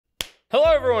Hello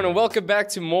everyone and welcome back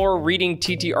to more reading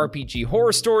TTRPG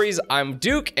Horror Stories. I'm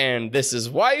Duke and this is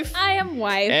Wife. I am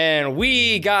Wife. And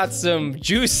we got some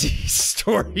juicy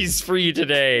stories for you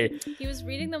today. He was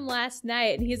reading them last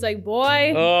night and he's like,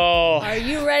 boy, Oh. are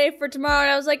you ready for tomorrow?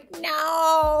 And I was like,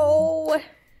 no.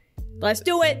 Let's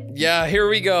do it. Yeah, here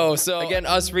we go. So again,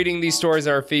 us reading these stories,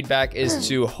 our feedback is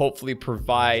to hopefully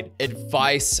provide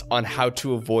advice on how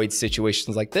to avoid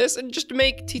situations like this and just to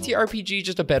make TTRPG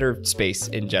just a better space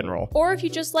in general. Or if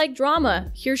you just like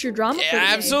drama, here's your drama for the day.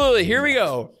 Absolutely, here we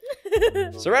go.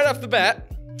 So right off the bat,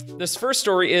 this first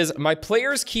story is, my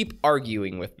players keep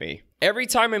arguing with me. Every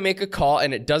time I make a call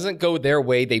and it doesn't go their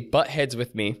way, they butt heads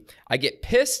with me. I get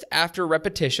pissed after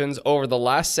repetitions over the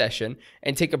last session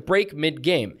and take a break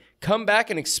mid-game. Come back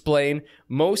and explain.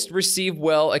 Most receive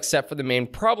well except for the main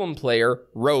problem player,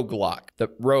 Roguelock,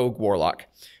 the Rogue Warlock.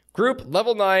 Group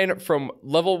level 9 from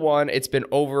level 1. It's been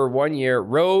over 1 year.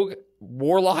 Rogue,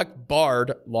 Warlock,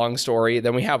 Bard, long story.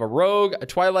 Then we have a Rogue, a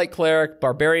Twilight Cleric,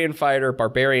 Barbarian Fighter,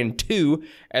 Barbarian 2,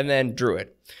 and then Druid.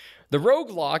 The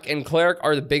Roguelock and Cleric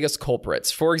are the biggest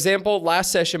culprits. For example, last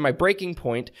session, my breaking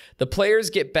point, the players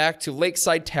get back to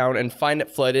Lakeside Town and find it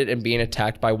flooded and being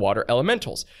attacked by water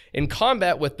elementals. In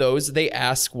combat with those, they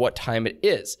ask what time it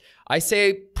is. I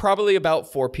say probably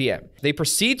about 4 p.m. They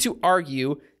proceed to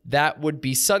argue that would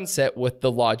be sunset with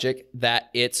the logic that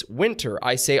it's winter.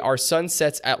 I say our sun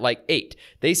sets at like 8.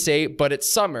 They say, but it's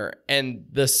summer and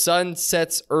the sun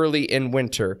sets early in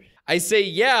winter. I say,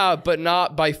 yeah, but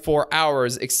not by 4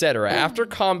 hours, etc. After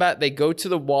combat, they go to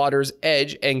the water's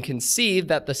edge and can see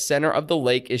that the center of the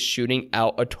lake is shooting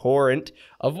out a torrent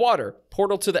of water.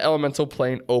 Portal to the elemental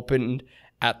plane opened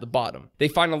at the bottom. They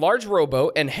find a large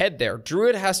rowboat and head there.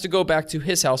 Druid has to go back to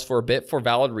his house for a bit for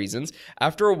valid reasons.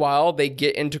 After a while, they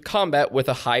get into combat with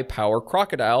a high-power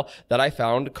crocodile that I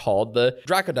found called the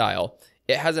Dracodile.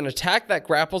 It has an attack that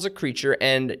grapples a creature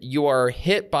and you are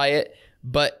hit by it,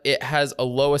 but it has a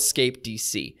low escape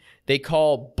DC. They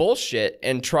call bullshit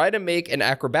and try to make an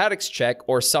acrobatics check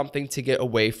or something to get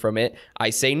away from it. I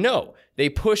say no. They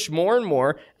push more and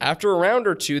more. After a round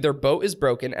or two, their boat is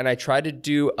broken, and I try to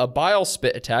do a bile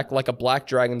spit attack like a black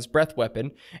dragon's breath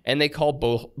weapon, and they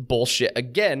call bullshit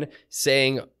again,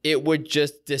 saying it would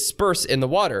just disperse in the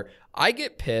water. I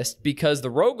get pissed because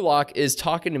the Roguelock is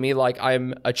talking to me like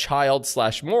I'm a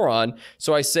child/moron,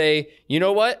 so I say, you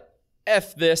know what?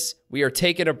 F this, we are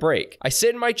taking a break. I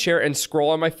sit in my chair and scroll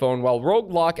on my phone while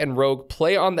Roguelock and Rogue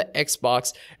play on the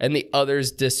Xbox and the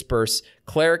others disperse.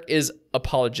 Cleric is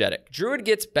apologetic. Druid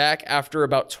gets back after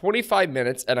about 25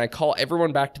 minutes and I call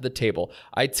everyone back to the table.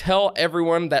 I tell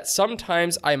everyone that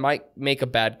sometimes I might make a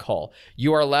bad call.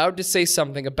 You are allowed to say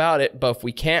something about it, but if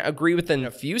we can't agree within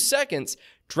a few seconds,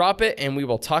 drop it and we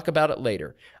will talk about it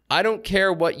later. I don't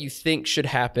care what you think should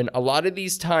happen. A lot of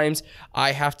these times,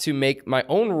 I have to make my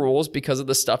own rules because of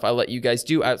the stuff I let you guys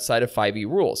do outside of 5e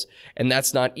rules, and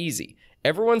that's not easy.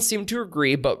 Everyone seemed to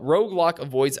agree, but Roguelock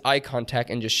avoids eye contact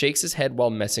and just shakes his head while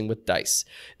messing with dice.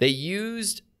 They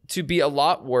used to be a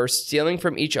lot worse, stealing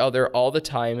from each other all the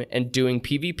time and doing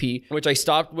PvP, which I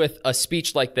stopped with a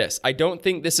speech like this. I don't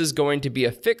think this is going to be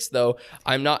a fix, though.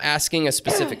 I'm not asking a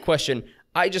specific question.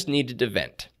 I just needed to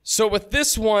vent. So with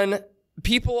this one,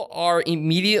 people are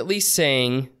immediately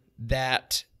saying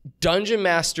that dungeon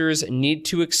masters need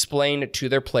to explain to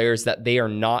their players that they are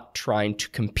not trying to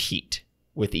compete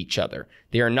with each other.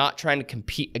 They are not trying to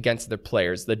compete against their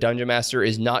players. The dungeon master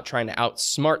is not trying to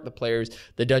outsmart the players.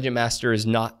 The dungeon master is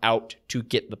not out to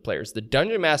get the players. The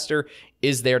dungeon master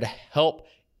is there to help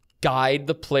guide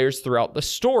the players throughout the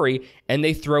story, and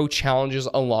they throw challenges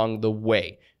along the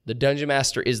way. The dungeon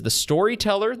master is the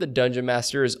storyteller. The dungeon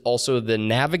master is also the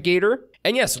navigator.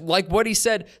 And yes, like what he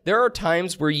said, there are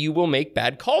times where you will make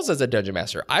bad calls as a dungeon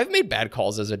master. I've made bad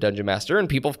calls as a dungeon master and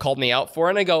people have called me out for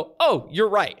it and I go, oh, you're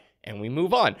right. And we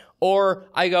move on. Or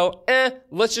I go,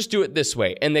 let's just do it this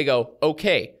way. And they go,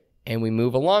 okay. And we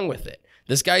move along with it.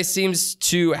 This guy seems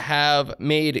to have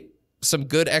made some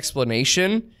good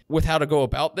explanation with how to go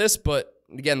about this, but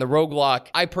again, the Roguelock,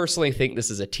 I personally think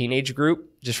this is a teenage group,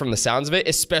 just from the sounds of it,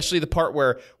 especially the part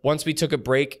where once we took a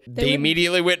break, they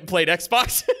immediately went and played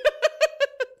Xbox.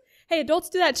 Hey, adults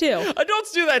do that too.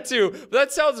 Adults do that too. But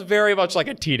that sounds very much like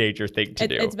a teenager thing to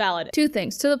do. It's valid. Two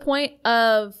things. To the point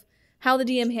of how the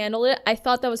DM handled it, I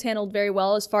thought that was handled very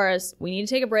well as far as we need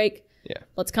to take a break. Yeah.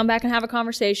 Let's come back and have a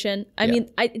conversation. I mean,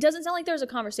 it doesn't sound like there was a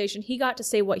conversation. He got to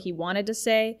say what he wanted to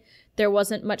say. There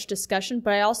wasn't much discussion,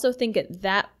 but I also think at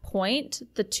that point,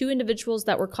 the two individuals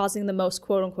that were causing the most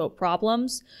quote unquote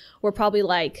problems were probably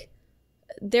like,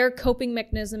 their coping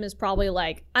mechanism is probably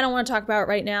like, I don't want to talk about it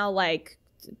right now. Like,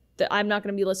 I'm not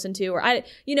going to be listened to, or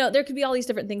there could be all these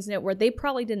different things in it where they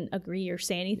probably didn't agree or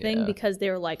say anything because they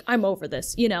were like, I'm over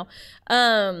this,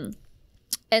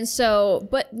 and so,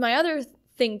 but my other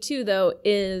thing too, though,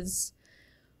 is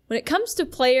when it comes to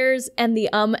players and the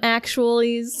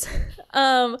actuallys,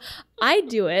 I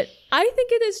do it. I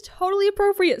think it is totally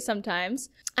appropriate sometimes.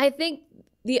 I think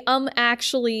the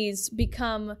actuallys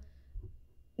become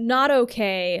not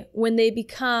okay when they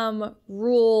become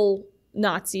rule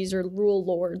Nazis or rule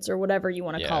lords or whatever you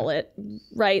want to call it,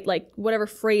 right? Like whatever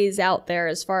phrase out there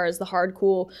as far as the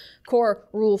hardcore core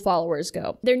rule followers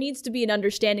go. There needs to be an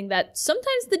understanding that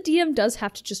sometimes the DM does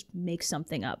have to just make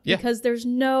something up because there's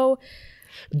no...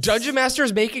 Dungeon Master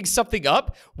is making something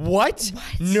up? What?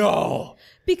 No.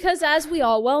 Because as we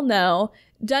all well know,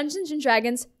 Dungeons and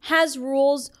Dragons has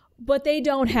rules, but they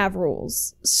don't have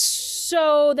rules.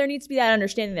 So there needs to be that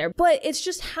understanding there. But it's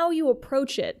just how you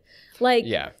approach it. Like,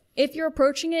 if you're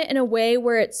approaching it in a way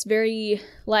where it's very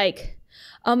like,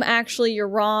 actually you're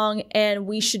wrong and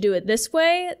we should do it this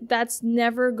way, that's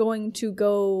never going to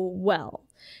go well.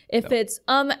 If it's,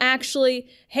 actually,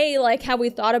 hey, like, have we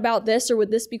thought about this, or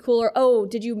would this be cool? Or, oh,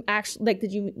 did you actually, like,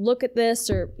 did you look at this?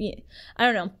 Or, I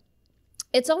don't know.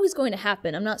 It's always going to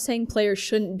happen. I'm not saying players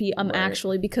shouldn't be,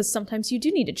 actually, because sometimes you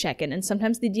do need to check in. And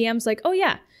sometimes the DM's like, oh,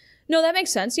 yeah, no, that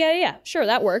makes sense. Yeah, sure,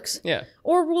 that works. Yeah.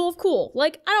 Or rule of cool.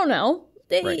 Like, I don't know.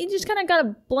 You just kind of got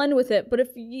to blend with it. But if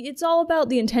it's all about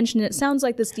the intention, it sounds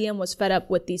like this DM was fed up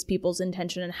with these people's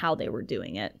intention and how they were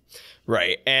doing it.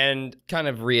 Right. And kind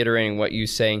of reiterating what you're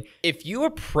saying, if you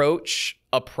approach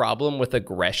a problem with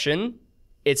aggression,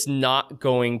 it's not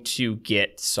going to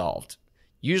get solved.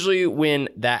 Usually when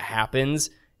that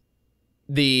happens,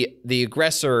 the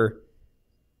aggressor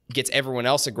gets everyone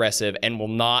else aggressive and will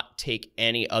not take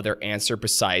any other answer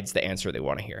besides the answer they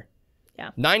want to hear.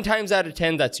 Yeah. 9 times out of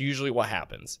 10, that's usually what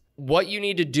happens. What you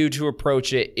need to do to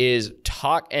approach it is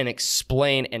talk and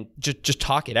explain and just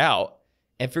talk it out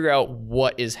and figure out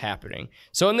what is happening.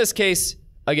 So in this case,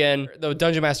 again, the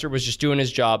Dungeon Master was just doing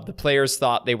his job. The players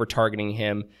thought they were targeting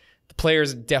him. The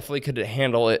players definitely could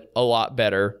handle it a lot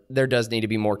better. There does need to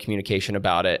be more communication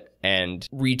about it and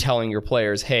retelling your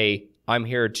players, hey, I'm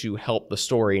here to help the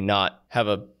story, not have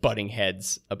a butting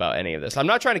heads about any of this. I'm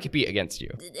not trying to compete against you.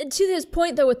 To this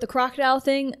point, though, with the crocodile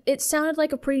thing, it sounded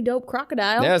like a pretty dope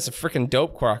crocodile. Yeah, it's a freaking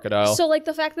dope crocodile. So, like,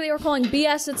 the fact that they were calling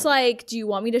BS, it's like, do you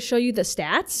want me to show you the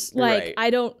stats? Like, I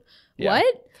don't... Yeah.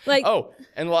 What? Like... Oh,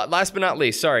 and last but not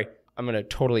least, sorry, I'm going to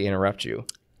totally interrupt you.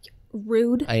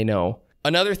 Rude. I know.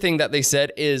 Another thing that they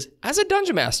said is, as a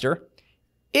Dungeon Master,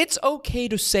 it's okay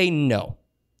to say no.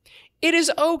 It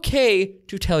is okay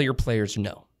to tell your players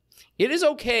no. It is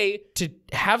okay to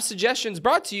have suggestions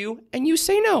brought to you and you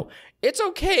say no. It's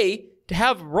okay to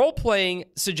have role-playing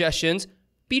suggestions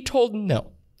be told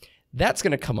no. That's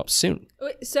going to come up soon.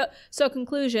 So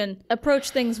conclusion, approach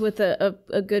things with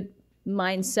a good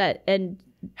mindset and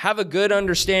have a good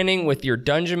understanding with your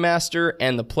Dungeon Master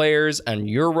and the players and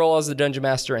your role as the Dungeon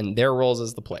Master and their roles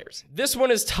as the players. This one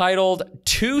is titled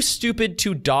Too Stupid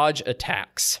to Dodge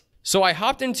Attacks. So I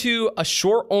hopped into a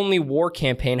short-only war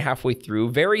campaign halfway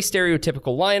through, very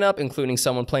stereotypical lineup, including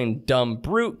someone playing dumb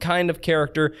brute kind of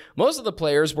character. Most of the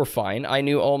players were fine. I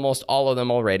knew almost all of them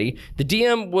already. The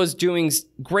DM was doing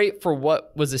great for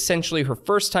what was essentially her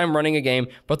first time running a game,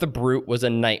 but the brute was a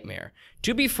nightmare.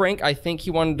 To be frank, I think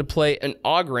he wanted to play an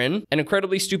Ogren, an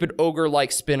incredibly stupid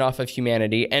ogre-like spin-off of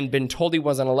humanity, and been told he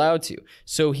wasn't allowed to.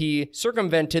 So he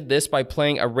circumvented this by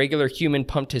playing a regular human,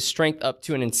 pumped his strength up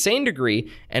to an insane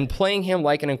degree, and playing him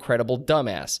like an incredible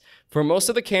dumbass. For most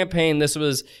of the campaign, this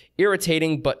was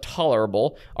irritating but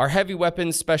tolerable. Our heavy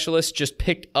weapons specialist just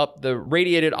picked up the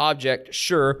radiated object,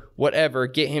 sure, whatever,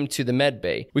 get him to the med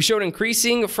bay. We showed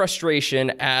increasing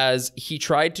frustration as he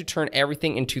tried to turn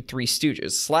everything into Three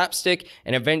Stooges, slapstick,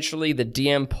 and eventually the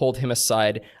DM pulled him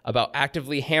aside about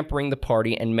actively hampering the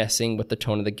party and messing with the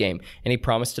tone of the game, and he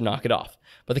promised to knock it off.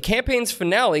 But the campaign's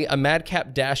finale, a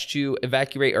madcap dash to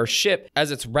evacuate our ship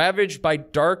as it's ravaged by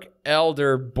dark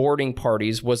elder boarding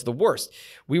parties, was the worst.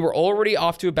 We were already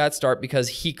off to a bad start because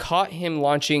he caught him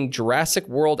launching Jurassic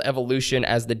World Evolution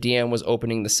as the DM was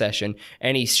opening the session,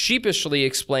 and he sheepishly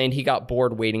explained he got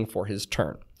bored waiting for his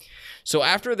turn. So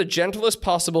after the gentlest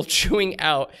possible chewing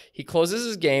out, he closes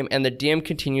his game and the DM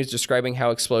continues describing how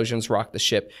explosions rock the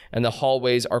ship and the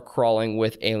hallways are crawling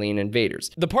with alien invaders.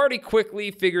 The party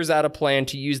quickly figures out a plan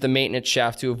to use the maintenance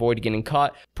shaft to avoid getting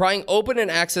caught, prying open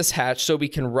an access hatch so we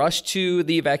can rush to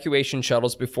the evacuation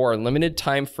shuttles before our limited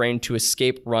time frame to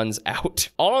escape runs out.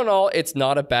 All in all, it's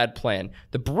not a bad plan.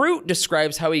 The brute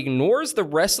describes how he ignores the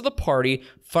rest of the party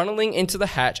funneling into the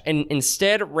hatch and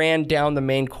instead ran down the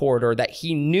main corridor that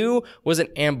he knew was an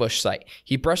ambush site.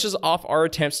 He brushes off our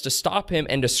attempts to stop him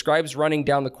and describes running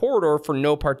down the corridor for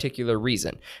no particular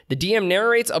reason. The DM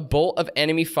narrates a bolt of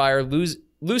enemy fire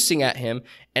loosing at him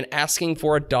and asking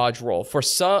for a dodge roll. For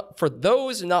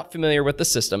those not familiar with the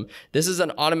system, this is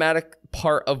an automatic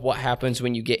part of what happens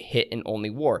when you get hit in Only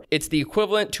War. It's the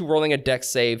equivalent to rolling a dex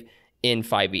save in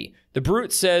 5e. The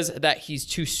brute says that he's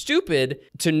too stupid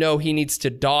to know he needs to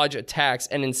dodge attacks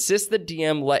and insists the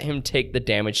DM let him take the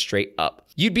damage straight up.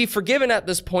 You'd be forgiven at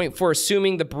this point for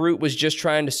assuming the brute was just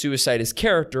trying to suicide his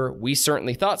character. We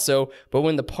certainly thought so, but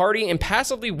when the party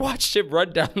impassively watched him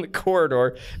run down the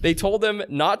corridor, they told him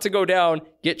not to go down,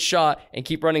 get shot, and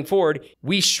keep running forward.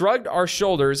 We shrugged our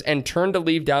shoulders and turned to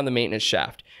leave down the maintenance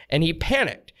shaft, and he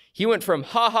panicked. He went from,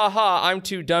 ha ha ha, I'm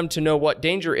too dumb to know what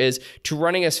danger is, to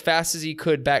running as fast as he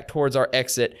could back towards our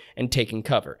exit and taking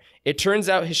cover. It turns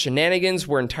out his shenanigans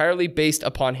were entirely based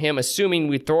upon him assuming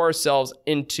we'd throw ourselves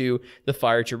into the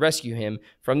fire to rescue him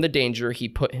from the danger he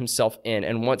put himself in.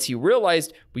 And once he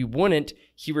realized we wouldn't,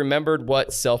 he remembered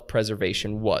what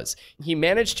self-preservation was. He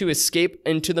managed to escape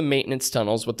into the maintenance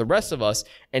tunnels with the rest of us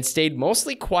and stayed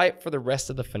mostly quiet for the rest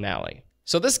of the finale.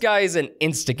 So this guy is an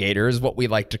instigator, is what we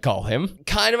like to call him.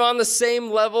 Kind of on the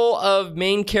same level of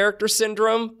main character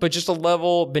syndrome, but just a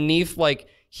level beneath. Like,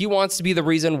 he wants to be the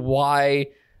reason why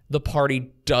the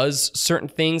party does certain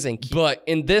things. But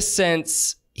in this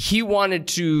sense, he wanted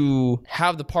to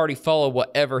have the party follow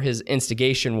whatever his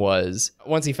instigation was.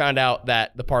 Once he found out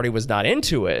that the party was not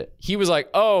into it, he was like,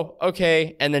 oh,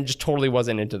 okay, and then just totally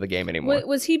wasn't into the game anymore.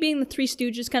 Was he being the Three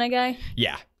Stooges kind of guy?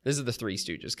 Yeah. This is the Three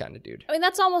Stooges kind of dude. I mean,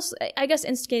 that's almost, I guess,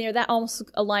 instigator, that almost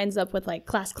aligns up with like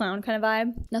class clown kind of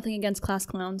vibe. Nothing against class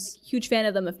clowns. Huge fan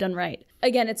of them if done right.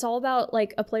 Again, it's all about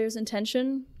like a player's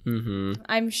intention. Mm-hmm.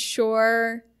 I'm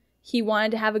sure he wanted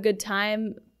to have a good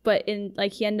time, but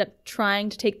he ended up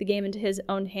trying to take the game into his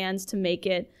own hands to make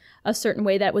it a certain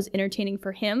way that was entertaining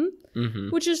for him,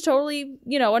 which is totally,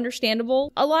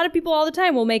 understandable. A lot of people all the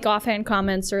time will make offhand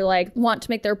comments or like want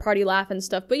to make their party laugh and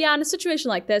stuff. But yeah, in a situation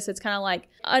like this, it's kind of like,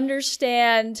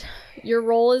 understand your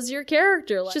role as your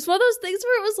character. Like, just one of those things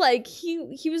where it was like,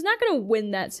 he was not going to win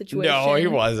that situation. No, he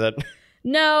wasn't.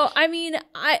 No, I mean,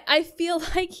 I feel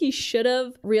like he should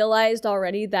have realized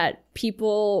already that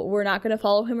people were not going to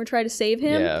follow him or try to save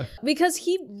him. Yeah. Because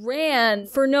he ran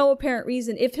for no apparent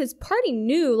reason. If his party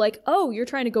knew, like, oh, you're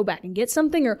trying to go back and get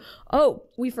something, or, oh,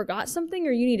 we forgot something,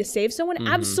 or you need to save someone,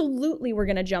 absolutely we're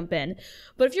going to jump in.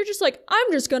 But if you're just like,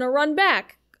 I'm just going to run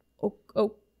back.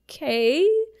 Okay.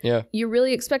 Yeah. You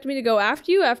really expect me to go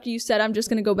after you said I'm just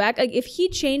going to go back? Like, if he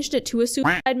changed it to a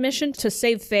suicide mission to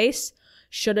save face,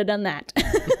 should have done that.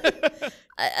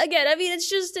 Again, I mean, it's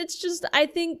just, I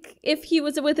think if he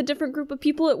was with a different group of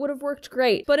people, it would have worked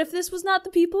great. But if this was not the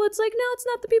people, it's like, no, it's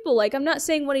not the people. Like, I'm not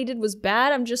saying what he did was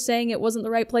bad. I'm just saying it wasn't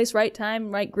the right place, right time,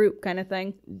 right group kind of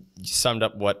thing. You summed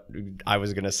up what I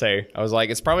was going to say. I was like,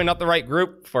 it's probably not the right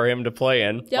group for him to play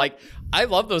in. Yep. Like, I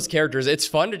love those characters. It's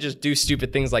fun to just do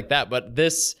stupid things like that. But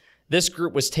this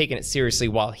group was taking it seriously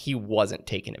while he wasn't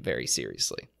taking it very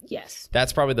seriously. Yes.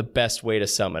 That's probably the best way to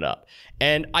sum it up.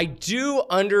 And I do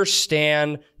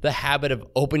understand the habit of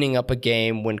opening up a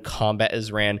game when combat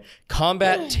is ran.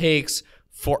 Combat takes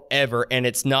forever, and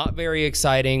it's not very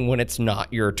exciting when it's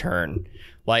not your turn.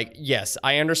 Like, yes,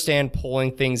 I understand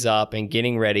pulling things up and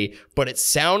getting ready, but it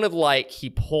sounded like he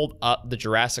pulled up the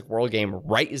Jurassic World game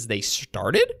right as they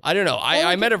started. I don't know.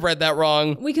 I might have read that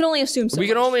wrong. We can only assume so much. We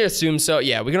can only assume so.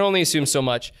 Yeah, we can only assume so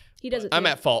much. He does it too. I'm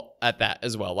at fault at that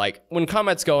as well. Like, when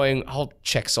combat's going, I'll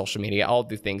check social media. I'll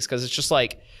do things because it's just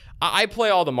like, I play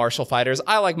all the martial fighters.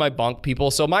 I like my bonk people.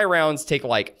 So my rounds take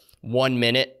like 1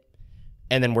 minute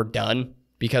and then we're done.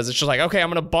 Because it's just like, okay,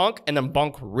 I'm going to bonk and then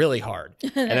bonk really hard.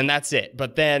 And then that's it.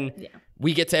 But then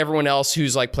we get to everyone else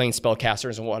who's like playing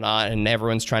spellcasters and whatnot. And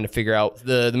everyone's trying to figure out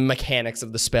the mechanics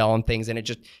of the spell and things. And it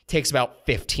just takes about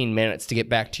 15 minutes to get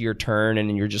back to your turn.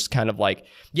 And you're just kind of like,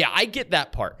 yeah, I get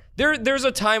that part. There's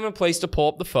a time and place to pull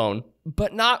up the phone,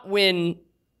 but not when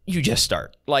you just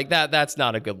start. Like that's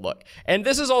not a good look. And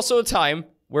this is also a time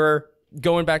where,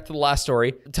 going back to the last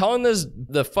story, telling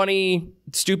the funny,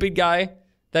 stupid guy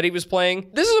that he was playing,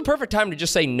 this is a perfect time to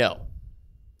just say no.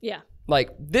 Yeah.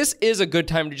 Like, this is a good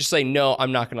time to just say, no,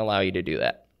 I'm not going to allow you to do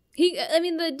that.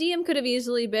 The DM could have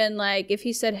easily been like, if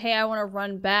he said, hey, I want to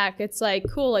run back, it's like,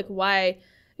 cool, like, why?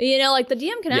 Like, the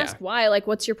DM can ask why, like,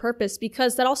 what's your purpose?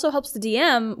 Because that also helps the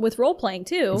DM with role-playing,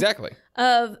 too. Exactly.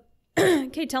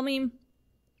 Okay, tell me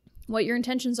what your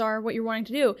intentions are, what you're wanting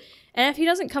to do. And if he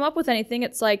doesn't come up with anything,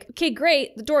 it's like, okay,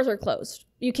 great, the doors are closed.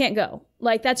 You can't go.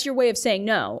 Like, that's your way of saying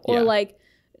no. Or like,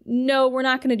 no, we're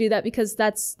not going to do that because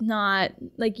that's not,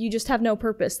 like, you just have no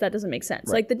purpose. That doesn't make sense.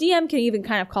 Right. Like, the DM can even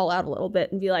kind of call out a little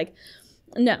bit and be like,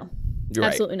 no,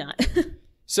 absolutely not.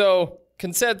 So,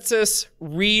 consensus,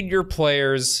 read your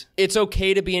players. It's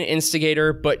okay to be an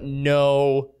instigator, but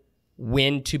know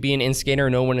when to be an instigator,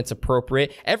 know when it's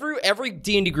appropriate. Every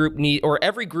D&D group or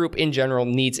every group in general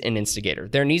needs an instigator.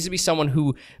 There needs to be someone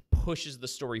who pushes the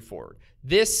story forward.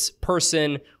 This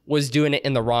person was doing it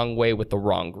in the wrong way with the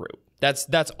wrong group.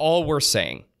 That's all we're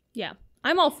saying. Yeah.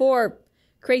 I'm all for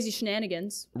crazy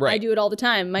shenanigans. Right. I do it all the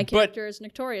time. My character is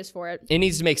notorious for it. It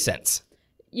needs to make sense.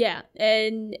 Yeah,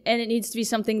 and it needs to be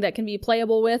something that can be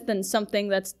playable with and something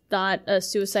that's not a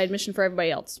suicide mission for everybody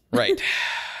else. Right.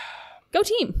 Go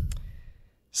team.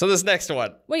 So this next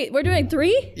one. Wait, we're doing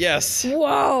 3? Yes.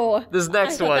 Whoa. This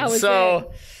next one.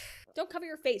 So don't cover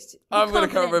your face. I'm going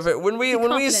to cover my face. When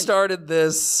we started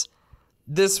this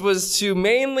was to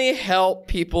mainly help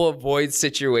people avoid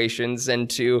situations and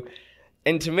to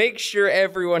make sure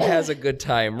everyone has a good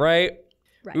time, right?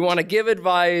 Right. We want to give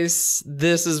advice.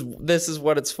 This is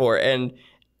what it's for. And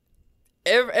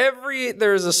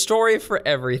there's a story for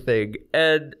everything.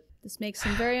 And this makes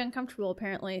him very uncomfortable,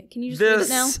 apparently. Can you just read it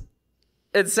now?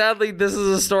 And sadly, this is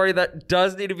a story that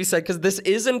does need to be said because this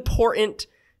is important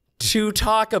to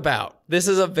talk about. This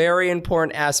is a very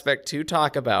important aspect to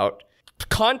talk about.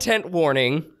 Content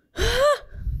warning.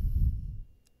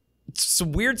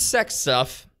 Some weird sex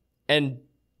stuff and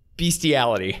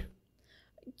bestiality.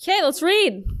 Okay, let's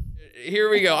read. Here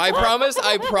we go. I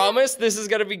promise this is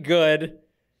going to be good.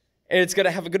 And it's going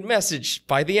to have a good message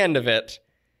by the end of it.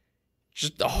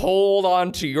 Just hold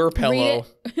on to your pillow.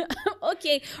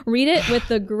 Okay, read it with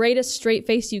the greatest straight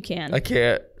face you can. I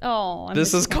can't. Oh,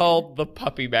 this is called The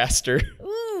Puppy Master.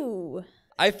 Ooh.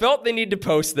 I felt the need to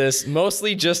post this,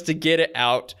 mostly just to get it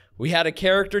out. We had a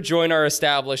character join our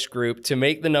established group to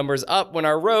make the numbers up when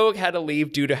our rogue had to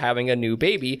leave due to having a new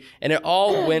baby, and it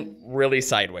all went really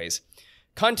sideways.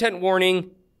 Content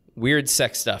warning, weird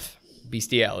sex stuff,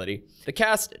 bestiality. The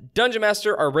cast, Dungeon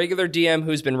Master, our regular DM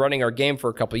who's been running our game for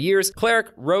a couple years, Cleric,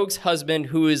 Rogue's husband,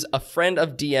 who is a friend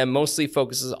of DM, mostly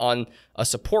focuses on a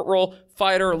support role,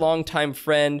 Fighter, longtime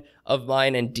friend of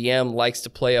mine and DM, likes to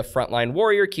play a frontline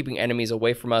warrior, keeping enemies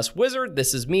away from us. Wizard,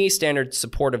 this is me, standard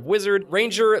supportive wizard.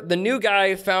 Ranger, the new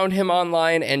guy, found him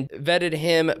online and vetted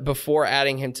him before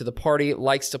adding him to the party,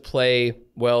 likes to play,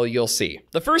 well, you'll see.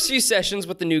 The first few sessions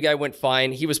with the new guy went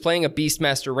fine. He was playing a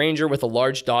Beastmaster Ranger with a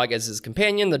large dog as his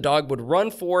companion. The dog would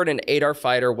run forward and aid our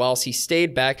fighter whilst he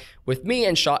stayed back with me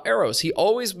and shot arrows. He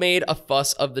always made a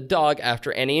fuss of the dog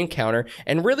after any encounter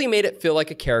and really made it feel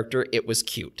like a character. It was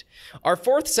cute. Our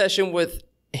fourth session with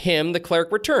him, the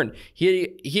cleric returned.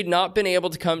 He'd not been able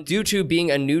to come due to being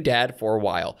a new dad for a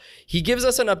while. He gives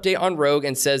us an update on Rogue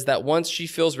and says that once she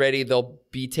feels ready, they'll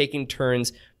be taking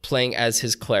turns playing as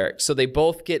his cleric. So they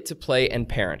both get to play and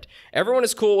parent. Everyone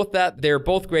is cool with that. They're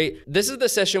both great. This is the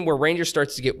session where Ranger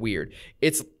starts to get weird.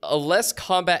 It's a less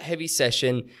combat heavy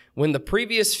session when the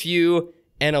previous few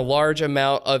and a large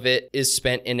amount of it is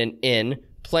spent in an inn,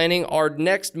 planning our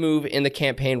next move in the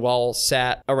campaign while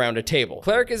sat around a table.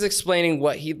 Cleric is explaining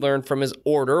what he'd learned from his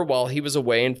order while he was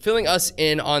away and filling us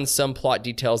in on some plot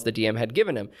details the DM had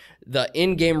given him, the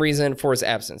in-game reason for his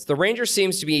absence. The Ranger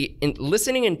seems to be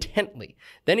listening intently.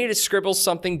 Then he just scribbles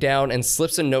something down and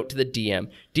slips a note to the DM.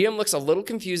 DM looks a little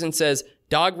confused and says,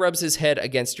 "Dog rubs his head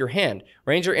against your hand."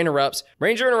 Ranger interrupts,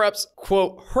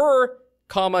 quote, "Her,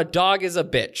 comma, dog is a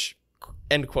bitch,"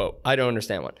 end quote. I don't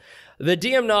understand one. The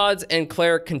DM nods and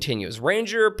Cleric continues.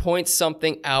 Ranger points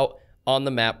something out on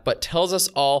the map, but tells us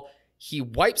all he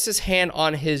wipes his hand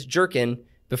on his jerkin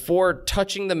before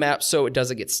touching the map so it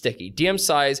doesn't get sticky. DM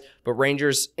sighs, but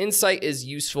Ranger's insight is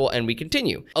useful and we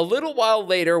continue. A little while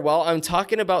later, while I'm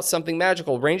talking about something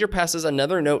magical, Ranger passes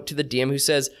another note to the DM who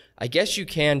says, "I guess you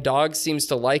can. Dog seems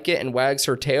to like it," and wags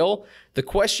her tail. The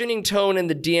questioning tone in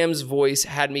the DM's voice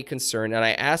had me concerned, and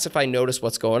I asked if I noticed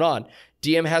what's going on.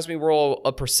 DM has me roll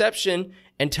a perception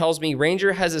and tells me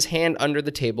Ranger has his hand under the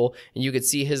table and you could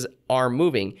see his arm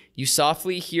moving. You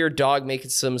softly hear dog making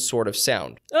some sort of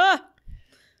sound.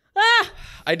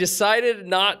 I decided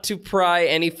not to pry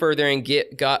any further and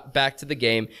got back to the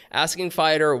game, asking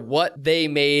Fighter what they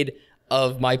made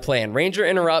of my plan. Ranger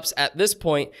interrupts. At this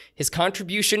point, his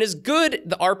contribution is good.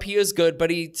 The RP is good,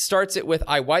 but he starts it with,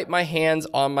 "I wipe my hands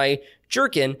on my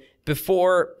jerkin,"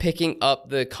 before picking up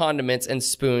the condiments and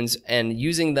spoons and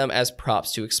using them as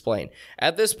props to explain.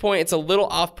 At this point, it's a little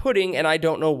off-putting, and I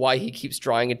don't know why he keeps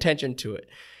drawing attention to it.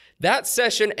 That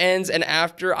session ends, and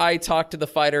after I talked to the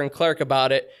fighter and cleric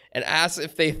about it and asked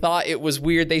if they thought it was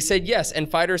weird, they said yes, and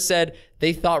fighter said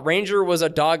they thought Ranger was a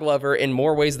dog lover in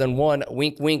more ways than one.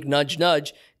 Wink, wink, nudge,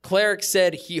 nudge. Cleric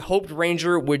said he hoped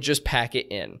Ranger would just pack it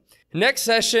in. Next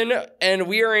session, and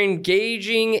we are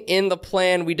engaging in the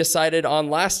plan we decided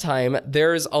on last time.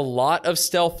 There's a lot of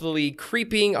stealthily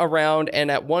creeping around,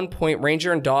 and at one point,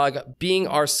 Ranger and Dog, being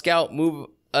our scout, move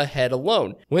ahead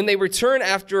alone. When they return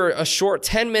after a short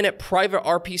 10-minute private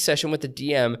RP session with the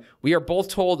DM, we are both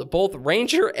told both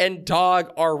Ranger and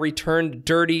Dog are returned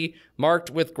dirty, marked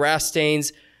with grass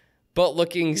stains, but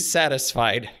looking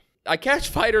satisfied. I catch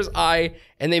Fighter's eye,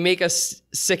 and they make a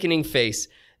sickening face.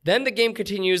 Then the game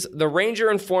continues. The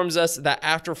Ranger informs us that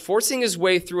after forcing his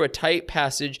way through a tight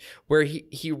passage where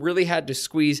he really had to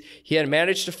squeeze, he had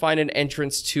managed to find an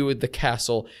entrance to the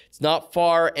castle. It's not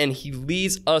far, and he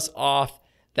leads us off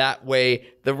that way.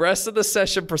 The rest of the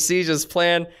session proceeds as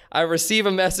planned. I receive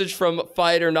a message from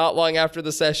Fighter not long after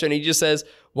the session. He just says,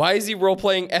 "Why is he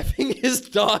role-playing effing his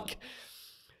dog?"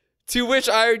 To which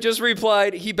I just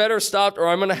replied, he better stop or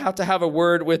I'm going to have a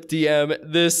word with DM.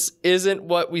 This isn't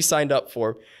what we signed up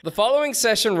for. The following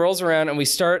session rolls around and we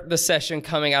start the session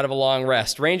coming out of a long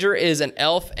rest. Ranger is an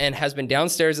elf and has been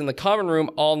downstairs in the common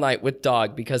room all night with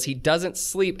Dog because he doesn't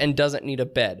sleep and doesn't need a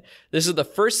bed. This is the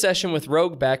first session with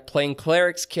Rogue back playing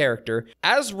Cleric's character.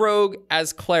 As Rogue,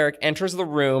 as Cleric, enters the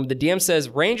room, the DM says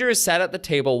Ranger is sat at the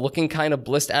table looking kind of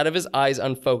blissed out of his eyes,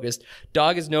 unfocused.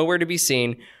 Dog is nowhere to be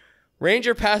seen.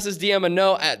 Ranger passes DM a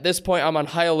note. At this point, I'm on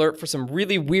high alert for some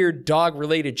really weird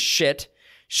dog-related shit.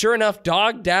 Sure enough,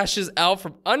 Dog dashes out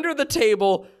from under the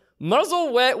table,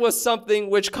 muzzle wet with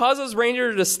something, which causes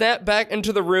Ranger to snap back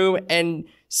into the room and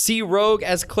see Rogue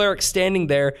as Cleric standing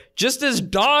there. Just as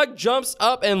Dog jumps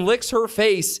up and licks her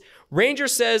face, Ranger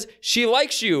says, "She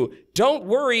likes you. Don't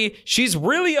worry, she's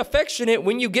really affectionate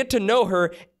when you get to know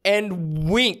her," and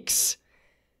winks.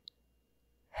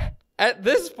 At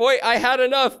this point, I had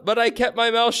enough, but I kept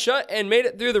my mouth shut and made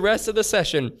it through the rest of the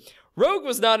session. Rogue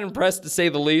was not impressed, to say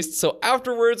the least, so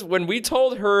afterwards, when we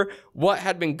told her what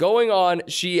had been going on,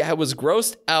 she was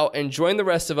grossed out and joined the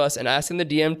rest of us in asking the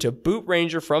DM to boot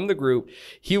Ranger from the group.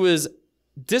 He was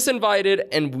disinvited,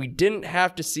 and we didn't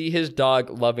have to see his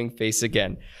dog-loving face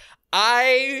again.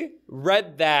 I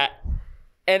read that,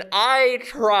 and I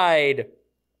tried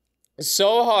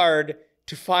so hard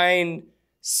to find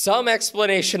some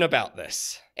explanation about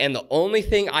this. And the only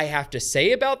thing I have to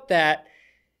say about that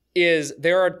is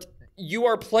you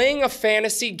are playing a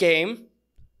fantasy game,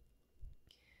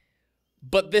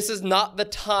 but this is not the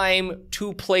time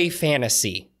to play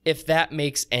fantasy, if that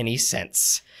makes any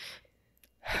sense.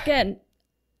 Again,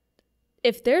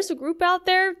 if there's a group out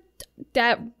there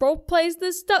that role plays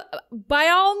this stuff, by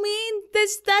all means,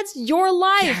 that's your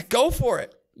life. Yeah, go for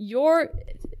it.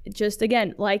 Just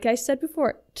again, like I said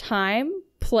before, time,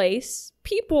 place,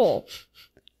 people.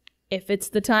 If it's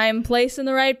the time, place, and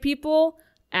the right people,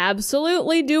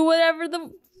 absolutely do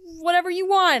whatever you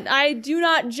want. I do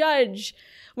not judge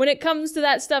when it comes to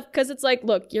that stuff, because it's like,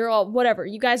 look, you're all whatever.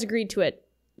 You guys agreed to it.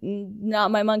 Not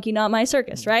my monkey, not my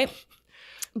circus, right?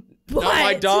 Not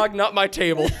my dog, not my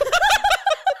table.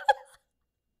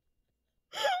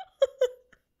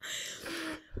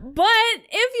 But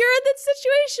if you're in this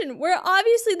situation where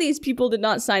obviously these people did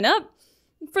not sign up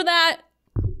for that,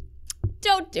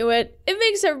 don't do it. It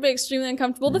makes everybody extremely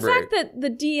uncomfortable. The fact that the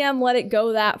DM let it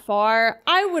go that far,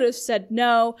 I would have said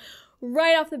no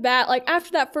right off the bat. Like,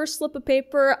 after that first slip of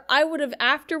paper, I would have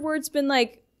afterwards been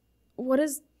like,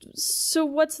 what's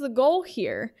the goal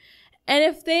here? And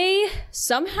if they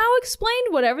somehow explained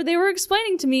whatever they were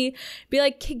explaining to me, be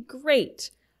like, okay, great,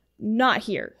 not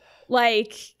here.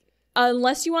 Like,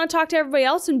 unless you want to talk to everybody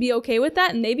else and be okay with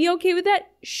that, and they be okay with that,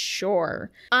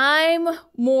 sure. I'm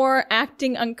more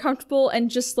acting uncomfortable and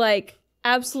just like,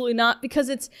 absolutely not, because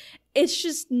it's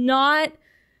just not,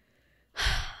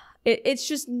 it's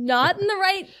just not in the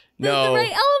right, the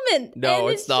right element. No,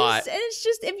 it's not. And it's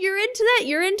just, if you're into that,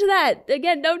 you're into that.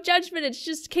 Again, no judgment. It's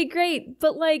just, okay, great.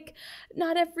 But like,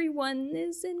 not everyone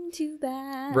is into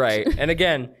that. Right. And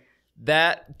again,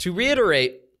 to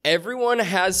reiterate, everyone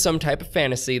has some type of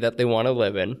fantasy that they want to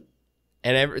live in.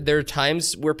 And there are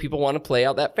times where people want to play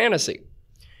out that fantasy.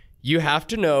 You have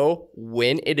to know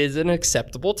when it is an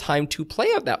acceptable time to play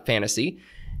out that fantasy.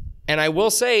 And I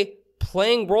will say,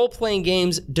 playing role-playing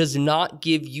games does not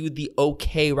give you the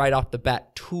okay right off the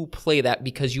bat to play that,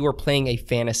 because you are playing a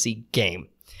fantasy game.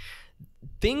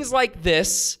 Things like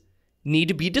this need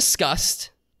to be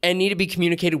discussed and need to be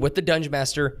communicated with the Dungeon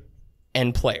Master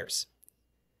and players.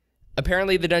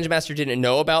 Apparently, the Dungeon Master didn't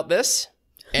know about this.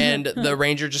 And the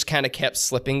ranger just kind of kept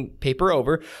slipping paper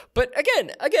over. But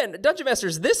again, Dungeon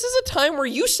Masters, this is a time where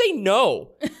you say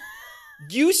no.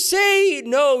 You say,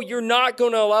 no, you're not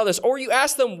going to allow this. Or you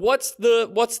ask them, what's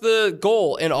the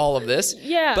goal in all of this?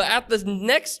 Yeah. But at the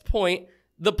next point,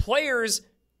 the players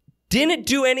didn't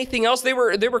do anything else. They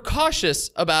were cautious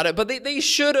about it, but they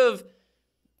should have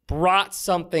brought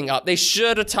something up. They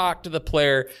should have talked to the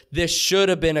player. This should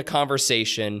have been a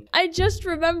conversation. I just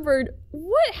remembered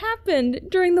what happened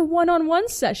during the one-on-one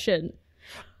session.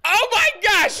 Oh my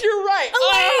gosh, you're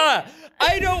right.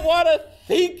 I don't want to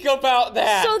think about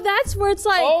that. So that's where it's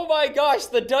like, oh my gosh,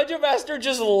 the Dungeon Master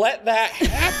just let that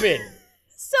happen.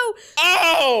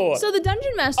 So the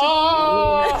Dungeon Master.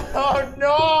 Oh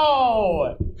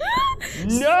no!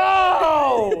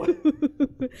 No!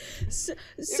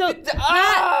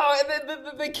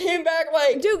 And they came back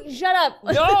like, dude, shut up.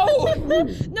 No!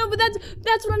 No, but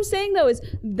that's what I'm saying though, is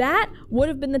that would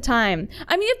have been the time.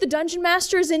 I mean, if the Dungeon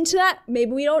Master is into that,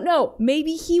 maybe we don't know.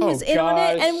 Maybe he was in on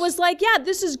it and was like, yeah,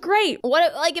 this is great. What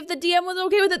if, like, if the DM was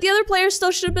okay with it, the other players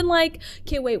still should have been like,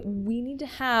 okay, wait, we need to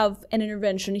have an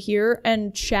intervention here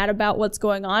and chat about what's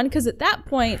going on. Because at that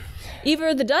point,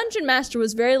 either the Dungeon Master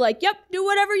was very like, yep, do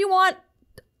whatever you want.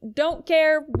 Don't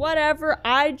care, whatever.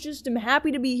 I just am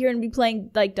happy to be here and be playing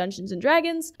like Dungeons and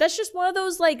Dragons. That's just one of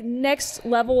those like next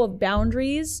level of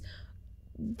boundaries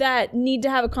that need to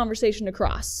have a conversation to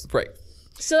cross. Right.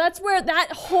 So that's where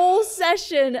that whole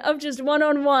session of just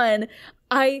one-on-one,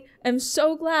 I am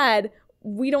so glad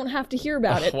we don't have to hear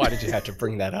about it. Why did you have to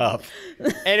bring that up?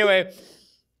 Anyway,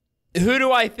 who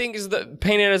do I think is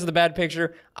painted as the bad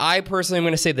picture? I personally am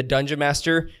going to say the Dungeon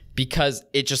Master, because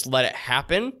it just let it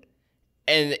happen.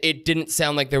 And it didn't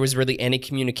sound like there was really any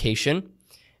communication.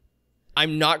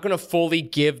 I'm not going to fully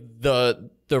give the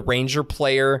ranger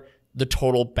player the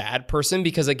total bad person,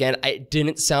 because again, it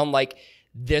didn't sound like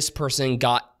this person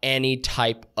got any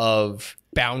type of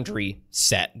boundary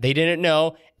set. They didn't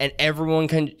know, and everyone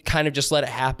can kind of just let it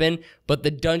happen. But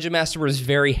the Dungeon Master was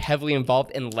very heavily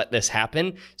involved and let this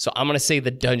happen. So I'm going to say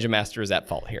the Dungeon Master is at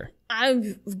fault here.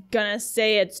 I'm gonna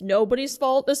say it's nobody's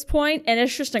fault at this point, and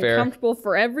it's just uncomfortable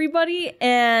for everybody,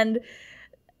 and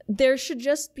there should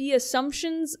just be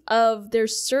assumptions of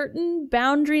there's certain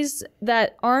boundaries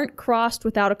that aren't crossed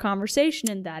without a conversation,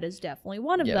 and that is definitely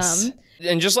one of them.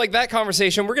 And just like that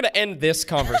conversation, we're gonna end this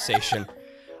conversation.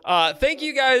 Thank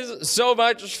you guys so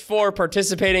much for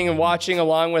participating and watching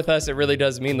along with us. It really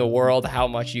does mean the world how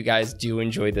much you guys do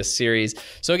enjoy this series.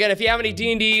 So again, if you have any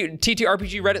D&D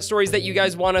TTRPG Reddit stories that you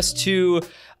guys want us to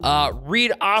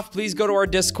read off, please go to our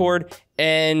Discord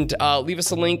and leave us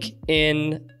a link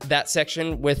in that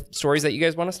section with stories that you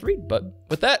guys want us to read. But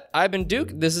with that, I've been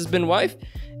Duke, this has been Wife,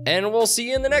 and we'll see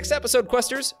you in the next episode,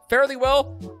 Questers.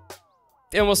 Farewell,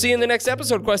 and we'll see you in the next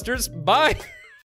episode, Questers. Bye!